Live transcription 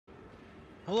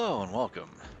Hello and welcome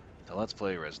to Let's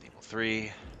Play Resident Evil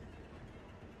 3.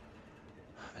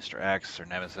 Mr. X or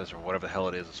Nemesis or whatever the hell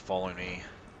it is following me.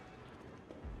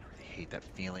 I really hate that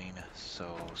feeling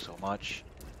so much.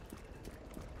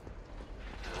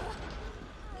 How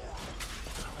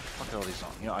the fuck are all these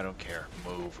on? You know, I don't care.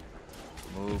 Move.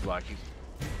 Move like you...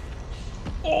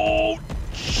 Oh,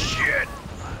 shit!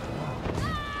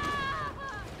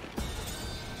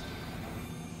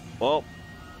 Well,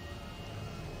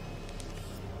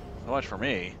 so much for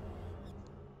me.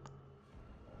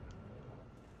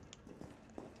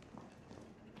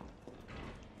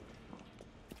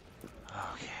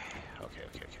 Okay.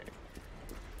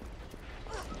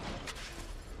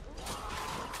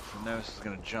 So Nemesis is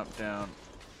gonna jump down.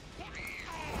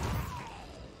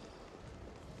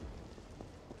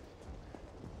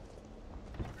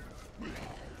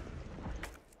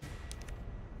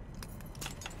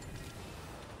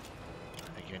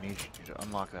 I need you to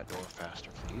unlock that door faster,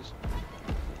 please.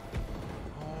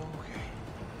 Okay.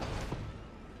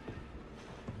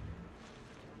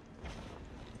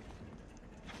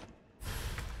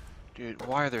 Dude,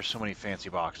 why are there so many fancy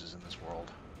boxes in this world?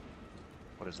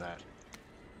 What is that?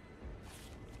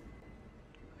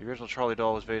 The original Charlie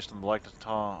doll was based on the likeness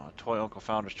of Toy Uncle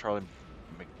founders Charlie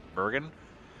McBurgan.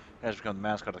 Has become the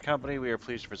mascot of the company. We are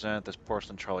pleased to present this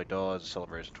porcelain Charlie doll as a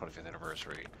celebration of the 25th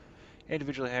anniversary.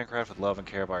 Individually handcrafted with love and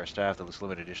care by our staff, this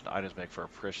limited edition items make for a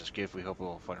precious gift. We hope it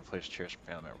will find a place to cherish from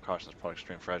family member. Caution, this product is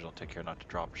extremely fragile and take care not to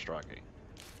drop or strike it.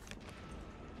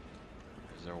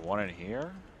 Is there one in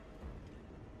here?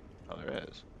 Oh, there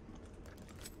is.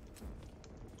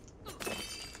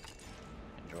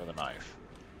 Enjoy the knife.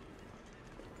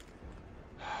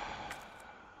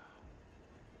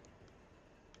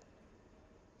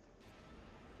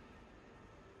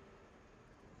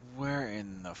 Where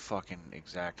in the fucking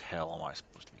exact hell am I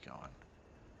supposed to be going?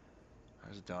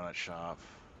 There's a donut shop.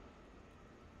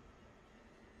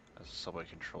 There's a subway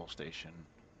control station.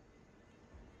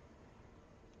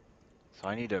 So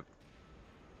I need to...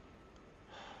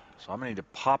 So I'm gonna need to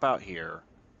pop out here.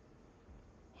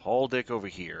 Haul dick over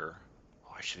here.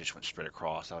 Oh, I should have just went straight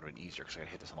across. That would have been easier because I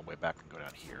gotta hit this on the way back and go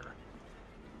down here.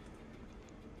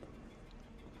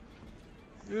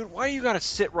 Dude, why you gotta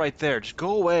sit right there? Just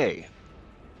go away.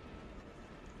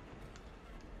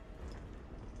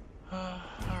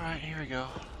 Alright, here we go.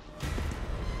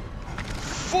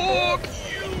 Fuck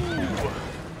you!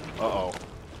 Uh-oh.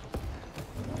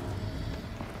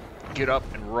 Get up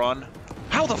and run.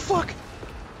 How the fuck?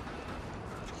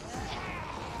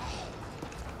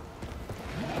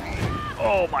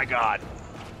 Oh my god.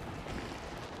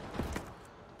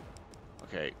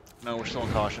 Okay, no, we're still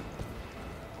in caution.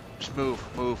 Just move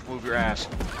your ass.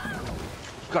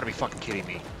 You've gotta be fucking kidding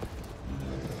me.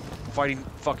 Fighting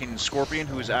fucking Scorpion,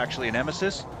 who is actually a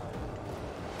Nemesis?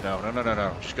 No.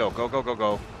 Just go.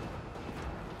 Oh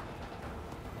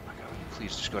my god,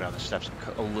 please just go down the steps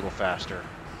a little faster.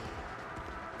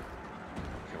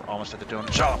 Okay, we're almost at the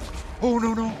donut shop. Oh,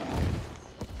 no.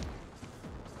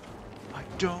 I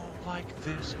don't like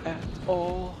this at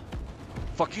all.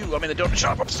 Fuck you, I'm in the donut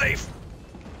shop, I'm safe.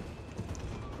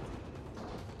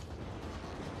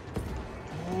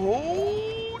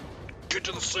 Oh, get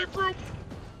to the safe room.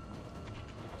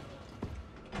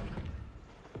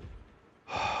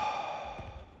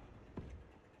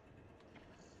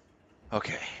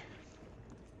 Okay.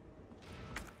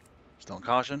 Still in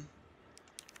caution.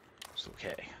 It's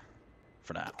okay.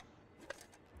 For now.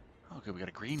 Oh, good, we got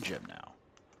a green gem now.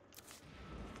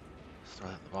 Let's throw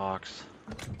that in the box.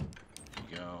 There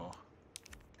you go.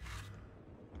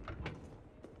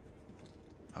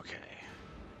 Okay.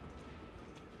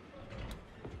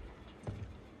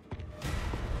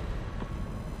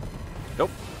 Nope.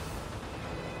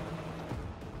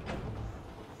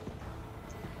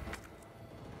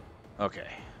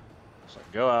 Okay, so I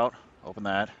can go out, open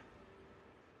that,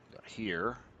 got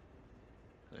here,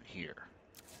 then here.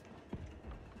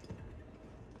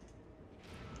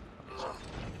 Okay, so.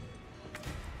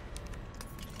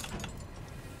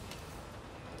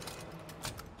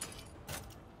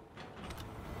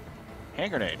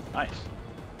 Hand grenade, nice.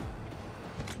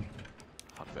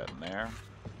 Huck that in there.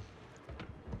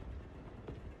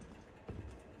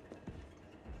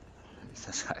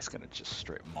 This guy's gonna just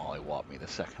straight mollywop me the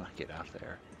second I get out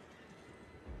there.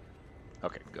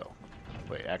 Okay, go.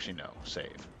 Wait, actually no,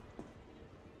 save.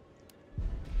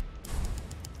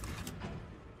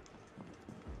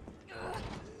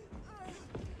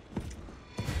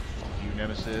 You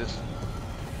Nemesis.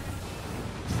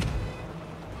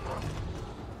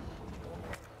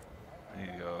 I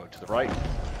need to go to the right.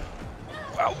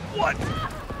 Wow, what?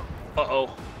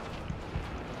 Uh-oh.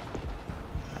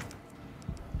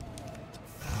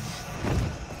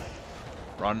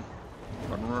 Run.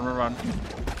 Run, run, run, run.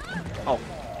 Oh,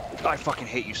 I fucking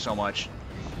hate you so much.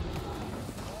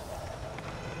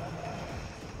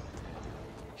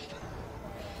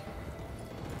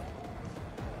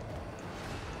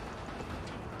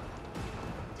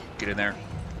 Get in there.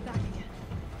 Back again.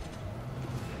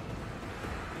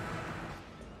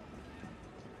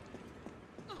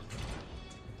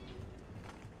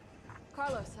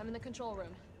 Carlos, I'm in the control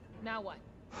room. Now what?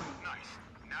 Nice.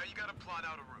 Now you gotta plot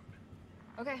out a route.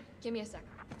 Okay, give me a sec.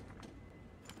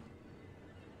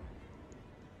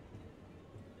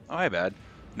 Oh, hi, bad.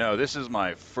 No, this is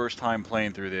my first time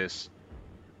playing through this,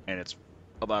 and it's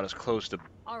about as close to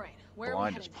All right, where are we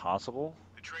blind as headed? possible.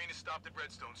 The train is stopped at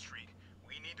Redstone Street.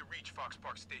 We need to reach Fox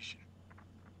Park Station.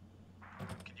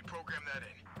 Can you program that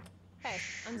in? Hey,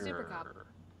 I'm Super Cop. Sure.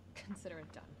 Consider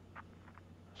it done.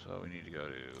 So we need to go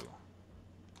to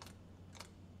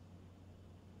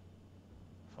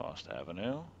Faust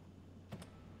Avenue.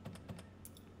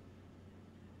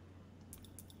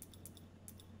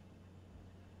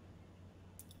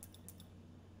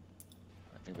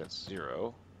 I think that's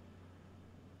 0.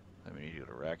 Then we need to go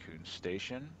to Raccoon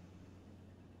Station.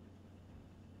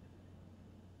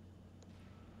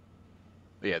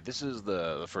 But yeah, this is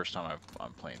the first time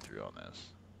I'm playing through on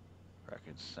this.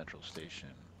 Raccoon Central Station.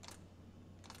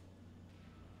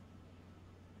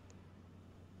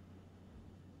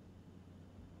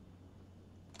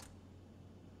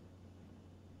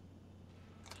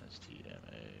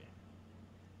 STMA.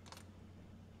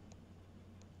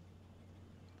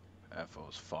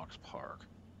 FO's Fox Park.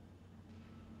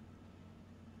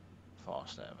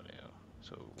 Faust Avenue.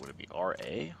 So would it be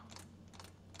RA?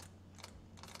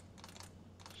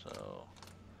 So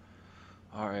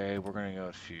RA, we're gonna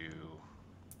go to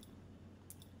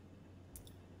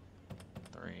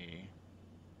 3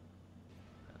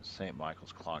 and St.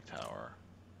 Michael's Clock Tower.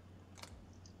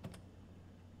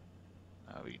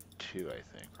 That would be 2, I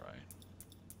think, right?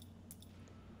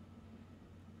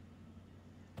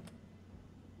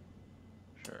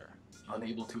 Sure.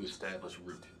 Unable to establish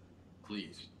route.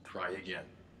 Please try again.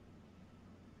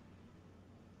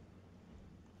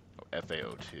 Oh,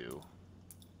 FAO2.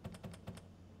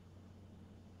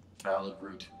 Valid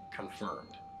route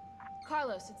confirmed.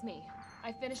 Carlos, it's me.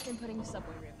 I finished inputting the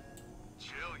subway route.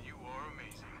 Jill, you are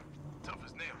amazing. Tough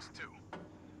as nails, too.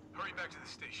 Hurry back to the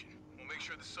station. We'll make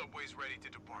sure the subway's ready to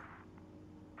depart.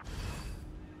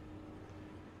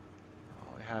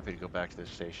 I'll be happy to go back to this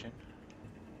station.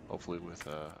 Hopefully with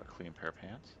a clean pair of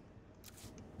pants.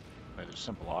 Wait, there's a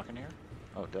simple lock in here?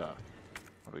 Oh, duh.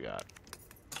 What do we got?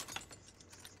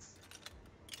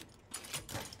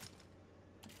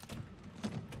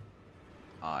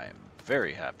 I'm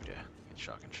very happy to get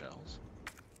shotgun shells.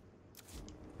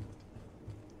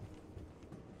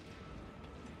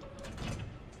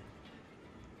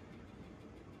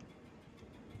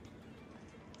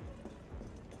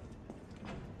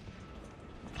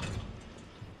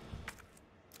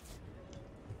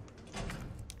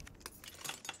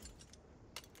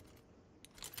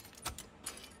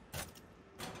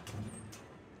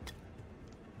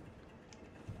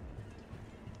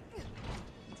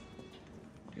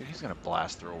 Dude, he's gonna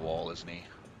blast through a wall, isn't he?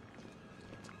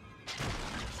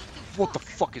 What the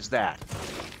fuck is that?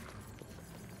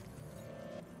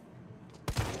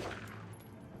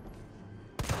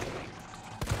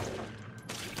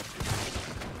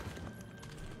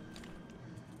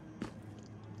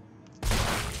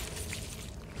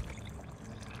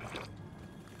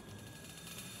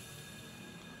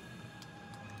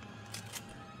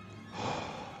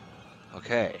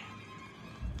 Okay.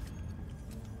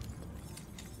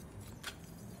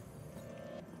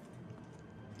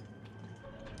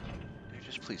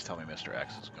 Just please tell me Mr.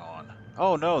 X is gone.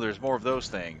 Oh no, there's more of those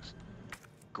things.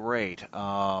 Great.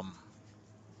 How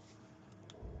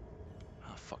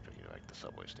the fuck do I get back to the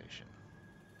subway station?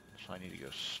 So I need to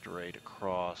go straight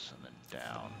across and then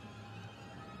down.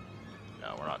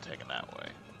 No, we're not taking that way.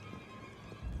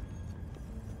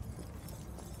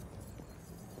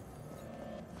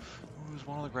 Ooh, there's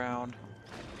one on the ground.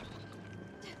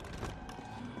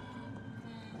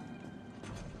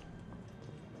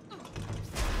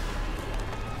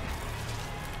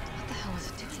 What the hell was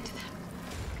it doing to them?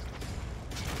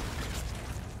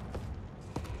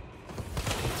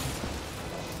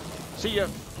 See ya!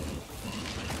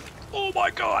 Oh my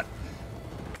god!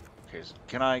 Okay, so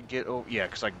can I get over? Yeah,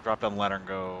 because I can drop down the ladder and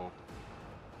go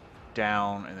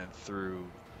down and then through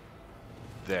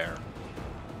there.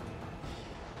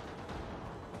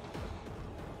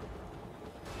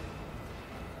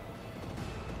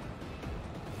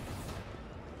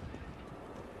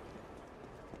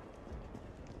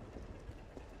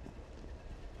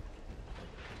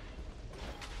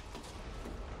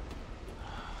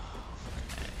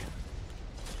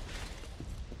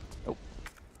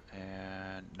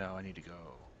 No, I need to go.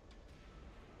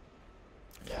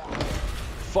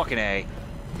 Fucking A.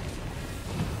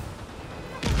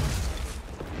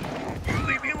 You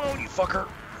leave me alone, you fucker.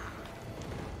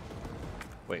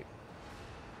 Wait.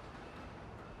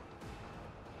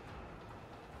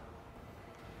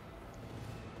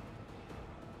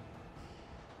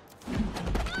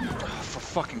 For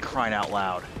fucking crying out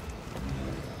loud.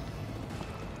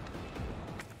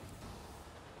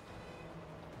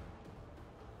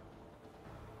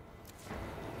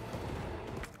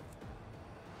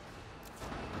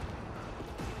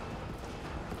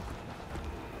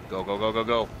 Go, go, go, go,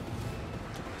 go.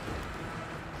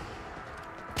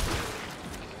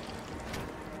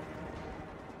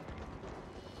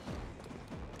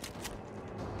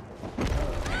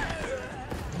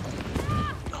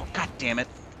 Oh, god damn it.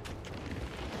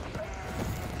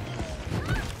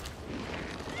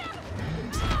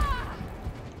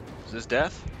 Is this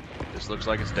death? This looks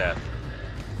like it's death.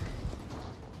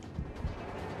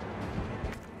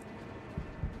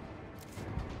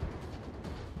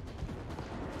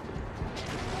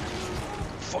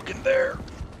 Fucking there.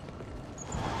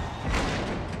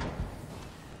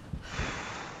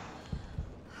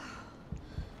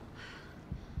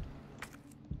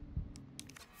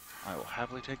 I will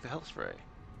happily take the health spray.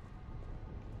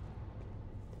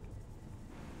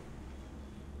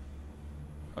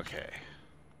 Okay.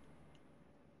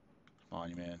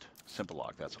 Monument. Simple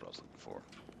lock, that's what I was looking for.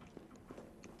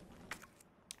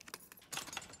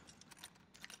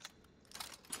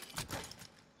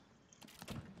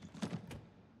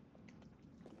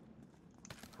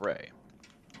 Hooray.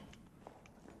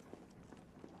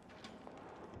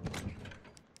 I'm going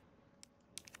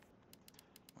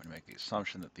to make the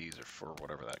assumption that these are for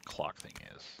whatever that clock thing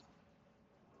is.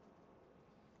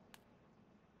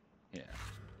 Yeah.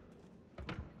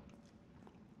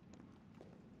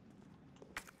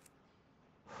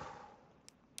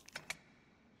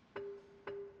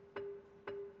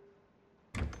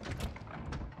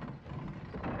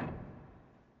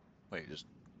 Wait, just...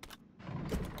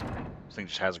 This thing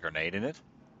just has a grenade in it?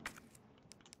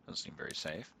 Doesn't seem very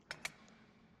safe.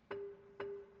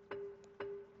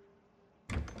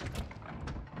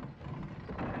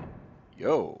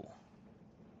 Yo.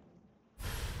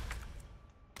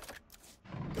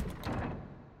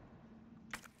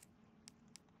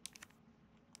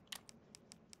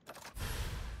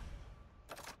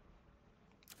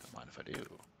 Don't mind if I do.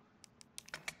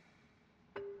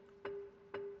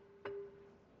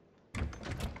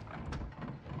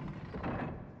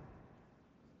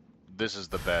 This is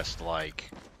the best, like,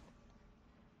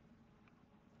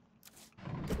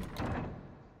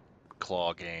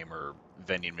 claw game or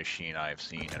vending machine I've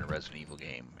seen in a Resident Evil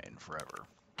game in forever.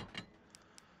 I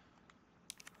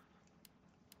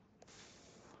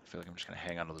feel like I'm just gonna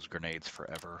hang on to those grenades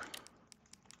forever.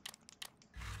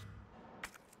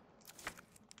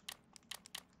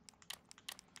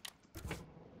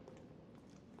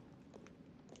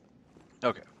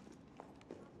 Okay.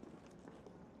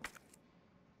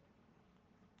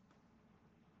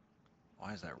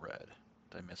 Why is that red?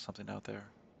 Did I miss something out there?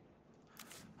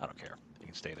 I don't care. You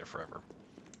can stay there forever.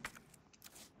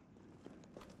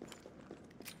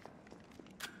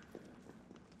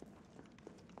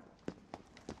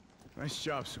 Nice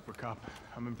job, Super Cop.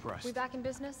 I'm impressed. We back in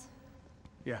business?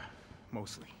 Yeah,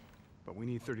 mostly. But we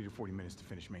need 30 to 40 minutes to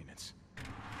finish maintenance.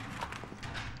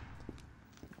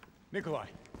 Nikolai,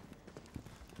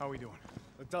 how are we doing?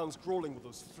 The town's crawling with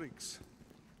those freaks.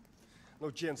 No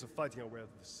chance of fighting our way out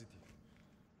of the city.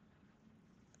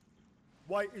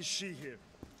 Why is she here?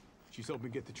 She's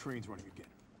helping get the trains running again.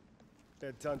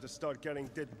 Bad time to start carrying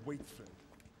dead weight, friend.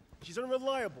 She's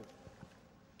unreliable.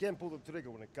 Can't pull the trigger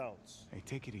when it counts. Hey,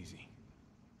 take it easy.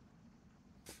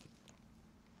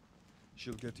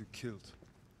 She'll get you killed.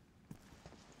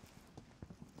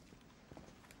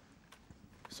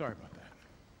 Sorry about that.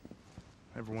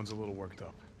 Everyone's a little worked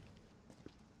up.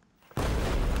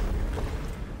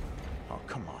 Oh,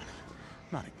 come on.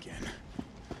 Not again.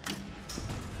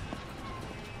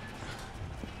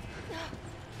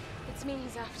 It's me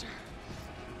he's after.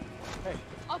 Hey.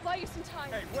 I'll buy you some time.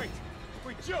 Hey, wait!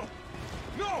 Wait, Jill!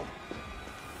 No!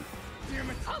 Damn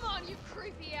it! Come on, you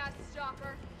creepy-ass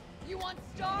stalker. You want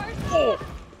stars? Oh!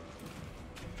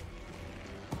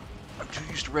 I'm too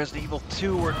used to Resident Evil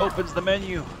 2 where it opens the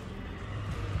menu.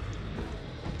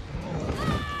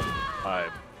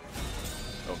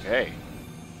 Okay.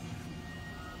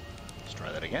 Let's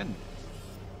try that again.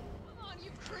 Come on,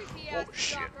 you creepy-ass Oh,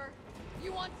 shit. stalker.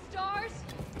 You want stars?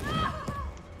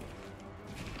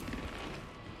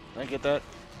 Did I get that?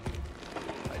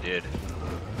 I did.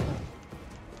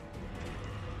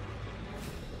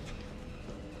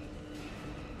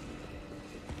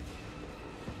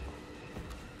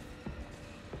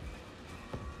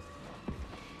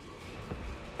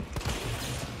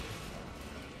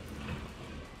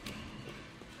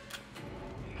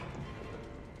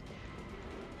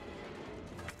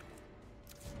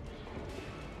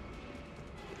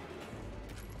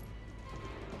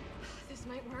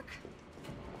 might work.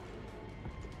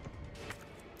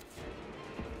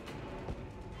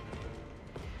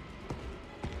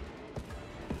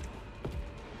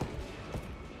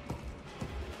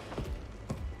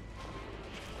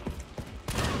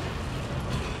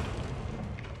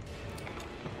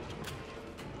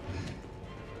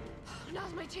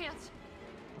 Now's my chance.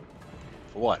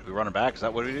 For what? We running back? Is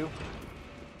that what we do?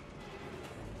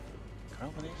 Can I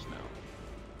open these? No.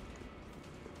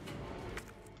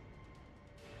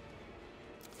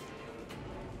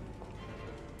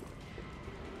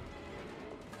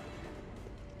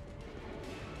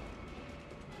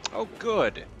 Oh,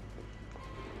 good.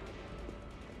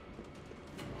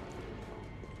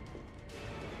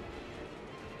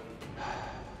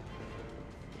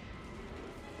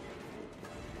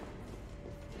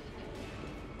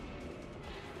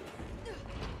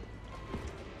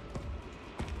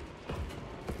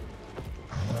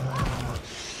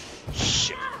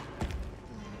 Shit.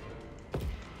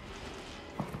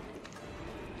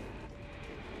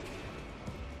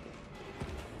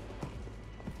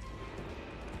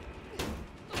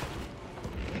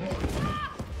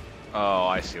 Oh,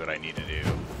 I see what I need to do.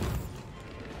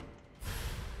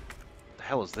 The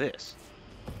hell is this?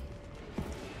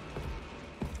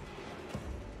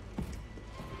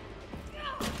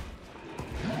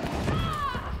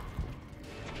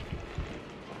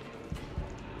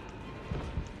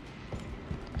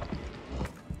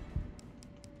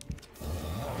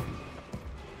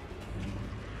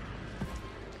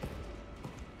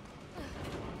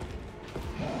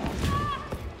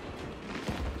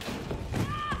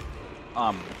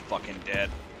 I'm fucking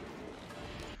dead.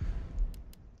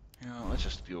 You know, let's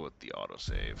just deal with the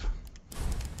autosave.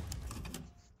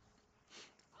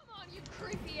 Come on, you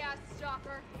creepy ass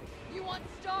stalker. You want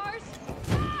stars?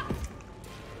 Ah!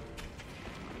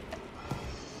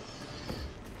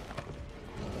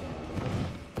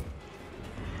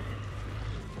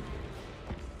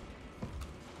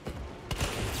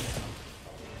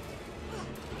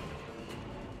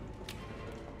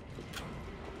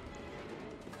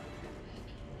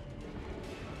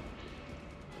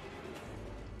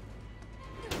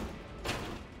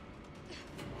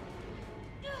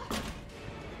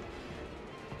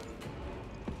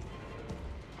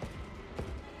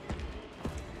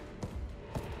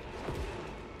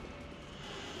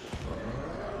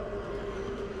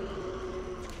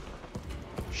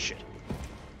 Shit.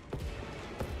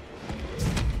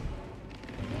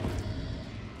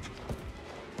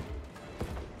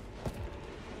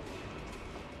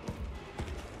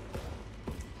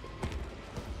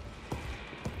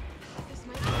 This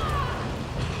might.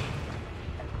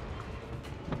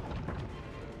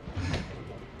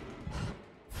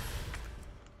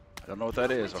 I don't know what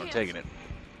that is, but I'm taking it.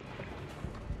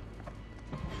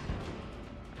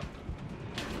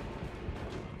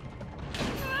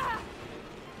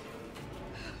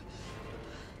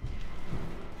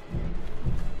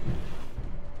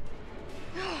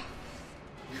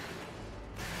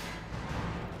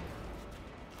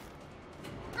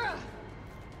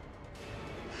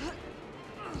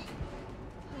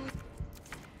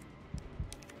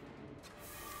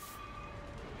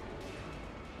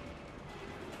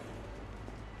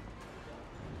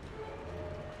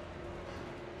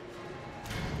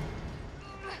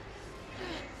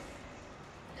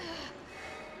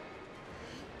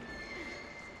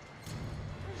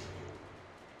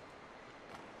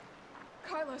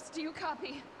 Carlos, do you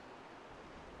copy?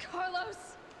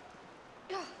 Carlos!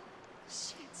 Ugh,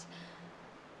 shit.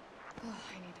 Oh,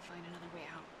 I need to find another way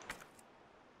out.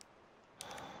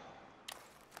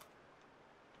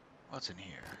 What's in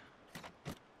here?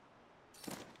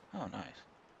 Oh, nice.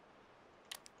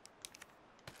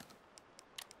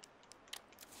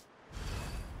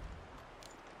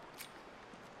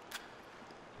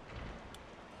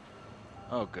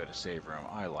 Oh, good, a save room.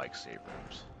 I like save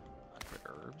rooms. Unfit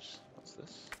herbs. What's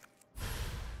this?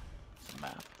 It's a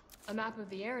map. A map of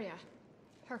the area.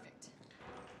 Perfect.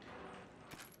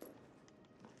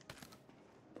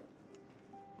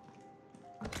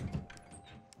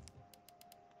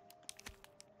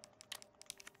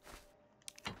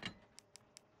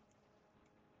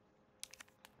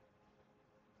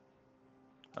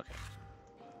 Okay.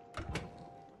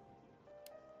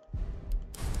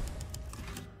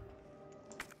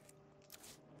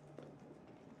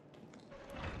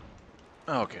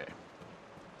 Okay.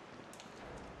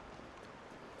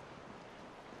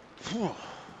 Phew.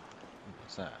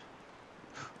 What's that?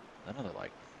 Another,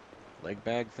 like, leg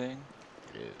bag thing?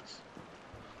 It is.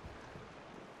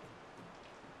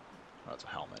 Oh, it's a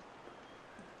helmet.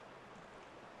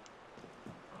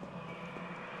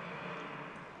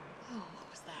 Oh, what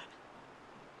was that?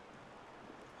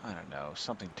 I don't know,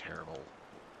 something terrible.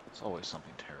 It's always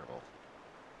something terrible.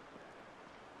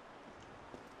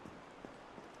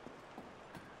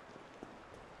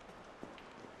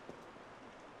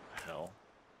 Hell.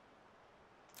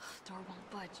 Door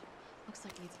won't budge. Looks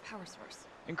like it needs a power source.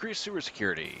 Increased sewer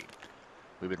security.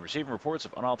 We've been receiving reports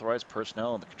of unauthorized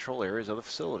personnel in the control areas of the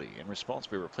facility. In response,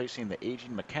 we're replacing the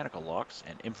aging mechanical locks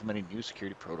and implementing new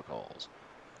security protocols.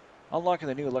 Unlocking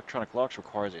the new electronic locks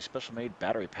requires a special-made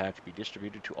battery pack to be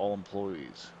distributed to all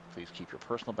employees. Please keep your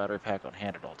personal battery pack on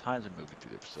hand at all times when moving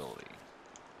through the facility.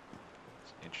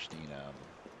 It's an interesting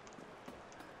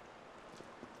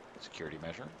security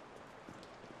measure.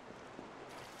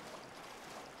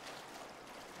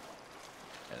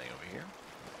 Anything over here?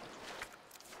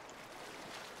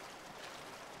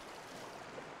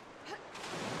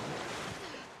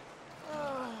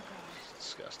 Oh, It's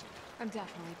disgusting. I'm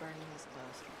definitely burning these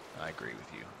clothes. I agree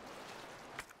with you.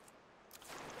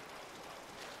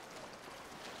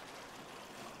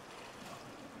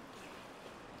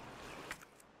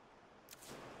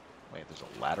 Wait, there's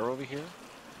a ladder over here?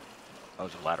 Oh,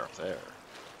 there's a ladder up there.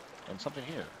 And something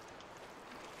here.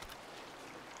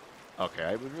 Okay,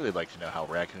 I would really like to know how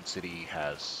Raccoon City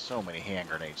has so many hand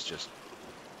grenades just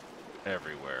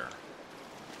everywhere.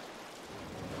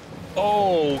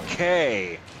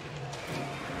 Okay!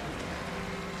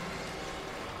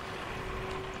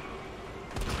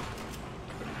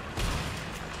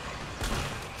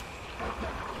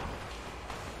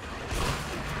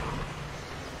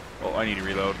 Oh, I need to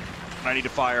reload. I need to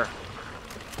fire.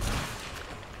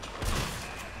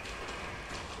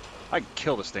 I can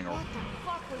kill this thing, What the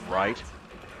fuck was right?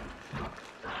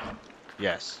 that?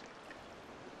 Yes.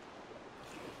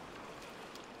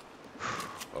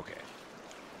 Okay.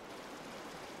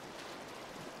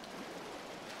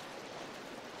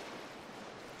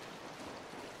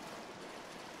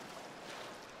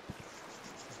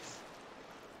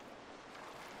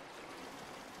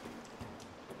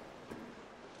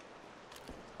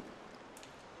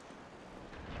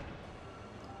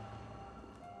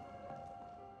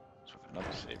 So another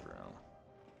save room.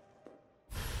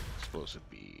 Explosive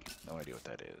B. No idea what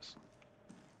that is.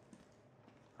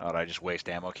 Oh, did I just waste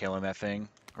ammo killing that thing?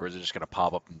 Or is it just going to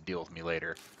pop up and deal with me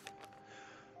later?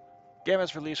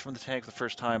 Gamma's released from the tank for the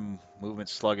first time. Movement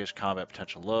sluggish, combat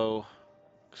potential low.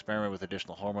 Experiment with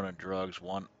additional hormone and drugs.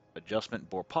 One adjustment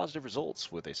bore positive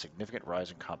results with a significant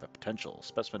rise in combat potential.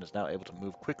 Specimen is now able to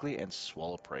move quickly and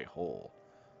swallow prey whole.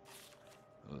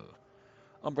 Ugh.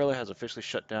 Umbrella has officially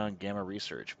shut down Gamma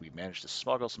research. We managed to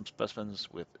smuggle some specimens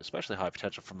with especially high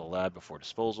potential from the lab before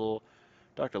disposal.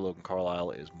 Dr. Logan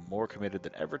Carlisle is more committed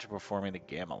than ever to performing the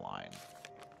Gamma line.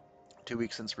 2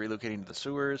 weeks since relocating to the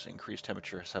sewers, increased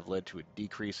temperatures have led to a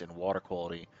decrease in water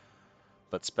quality,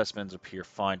 but specimens appear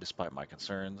fine despite my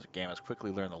concerns. Gamma has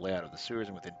quickly learned the layout of the sewers,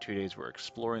 and within 2 days we're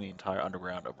exploring the entire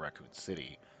underground of Raccoon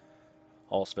City.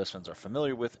 All specimens are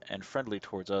familiar with and friendly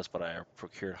towards us, but I have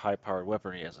procured high-powered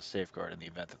weaponry as a safeguard in the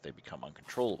event that they become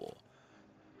uncontrollable.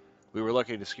 We were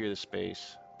lucky to secure this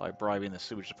space by bribing the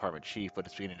sewage department chief, but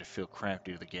it's beginning to feel cramped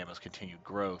due to the Gamma's continued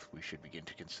growth. We should begin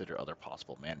to consider other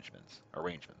possible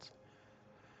arrangements.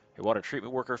 A water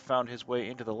treatment worker found his way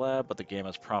into the lab, but the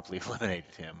Gammas promptly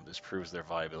eliminated him. This proves their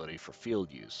viability for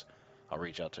field use. I'll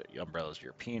reach out to Umbrella's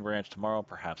European branch tomorrow.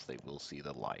 Perhaps they will see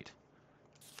the light.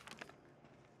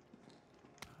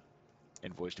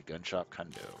 Invoice to gun shop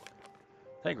Kondo.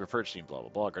 Thank you for purchasing blah blah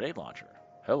blah grenade launcher.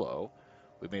 Hello.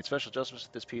 We've made special adjustments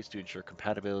to this piece to ensure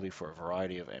compatibility for a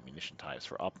variety of ammunition types.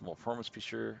 For optimal performance, be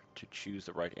sure to choose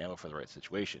the right ammo for the right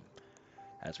situation.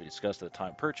 As we discussed at the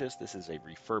time of purchase, this is a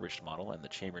refurbished model, and the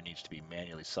chamber needs to be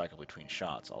manually cycled between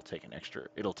shots. It'll take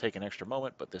an extra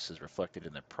moment, but this is reflected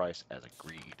in the price as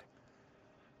agreed.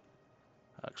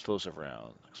 Explosive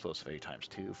rounds, explosive A times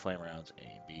 2, flame rounds A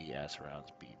and B, acid rounds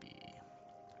BB.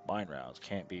 Mine rounds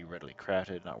can't be readily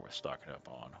crafted, not worth stocking up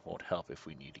on. Won't help if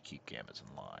we need to keep gammas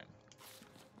in line.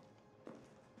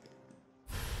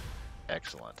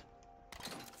 Excellent.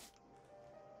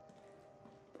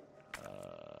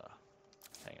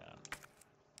 Hang on.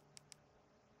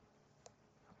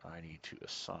 I need to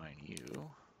assign you to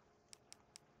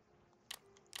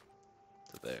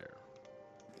there.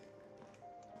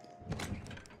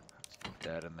 Let's put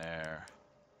that in there.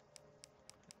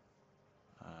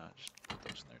 Just put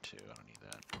those in there too. I don't need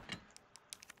that.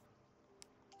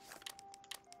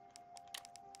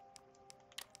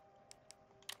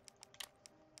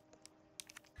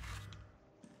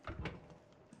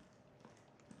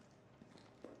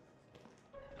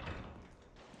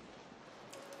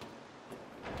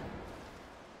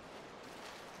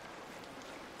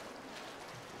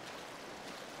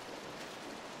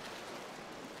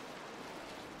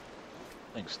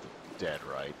 Thing's still dead,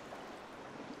 right?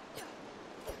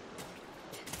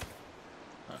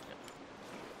 Okay.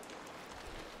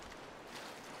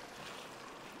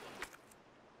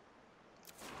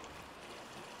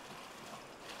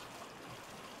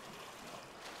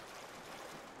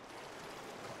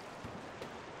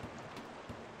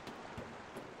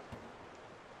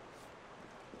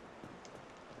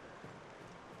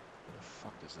 Where the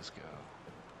fuck does this go?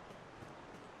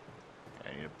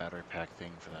 I need a battery pack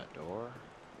thing for that door.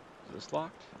 Is this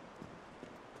locked?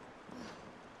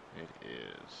 It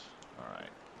is. Alright.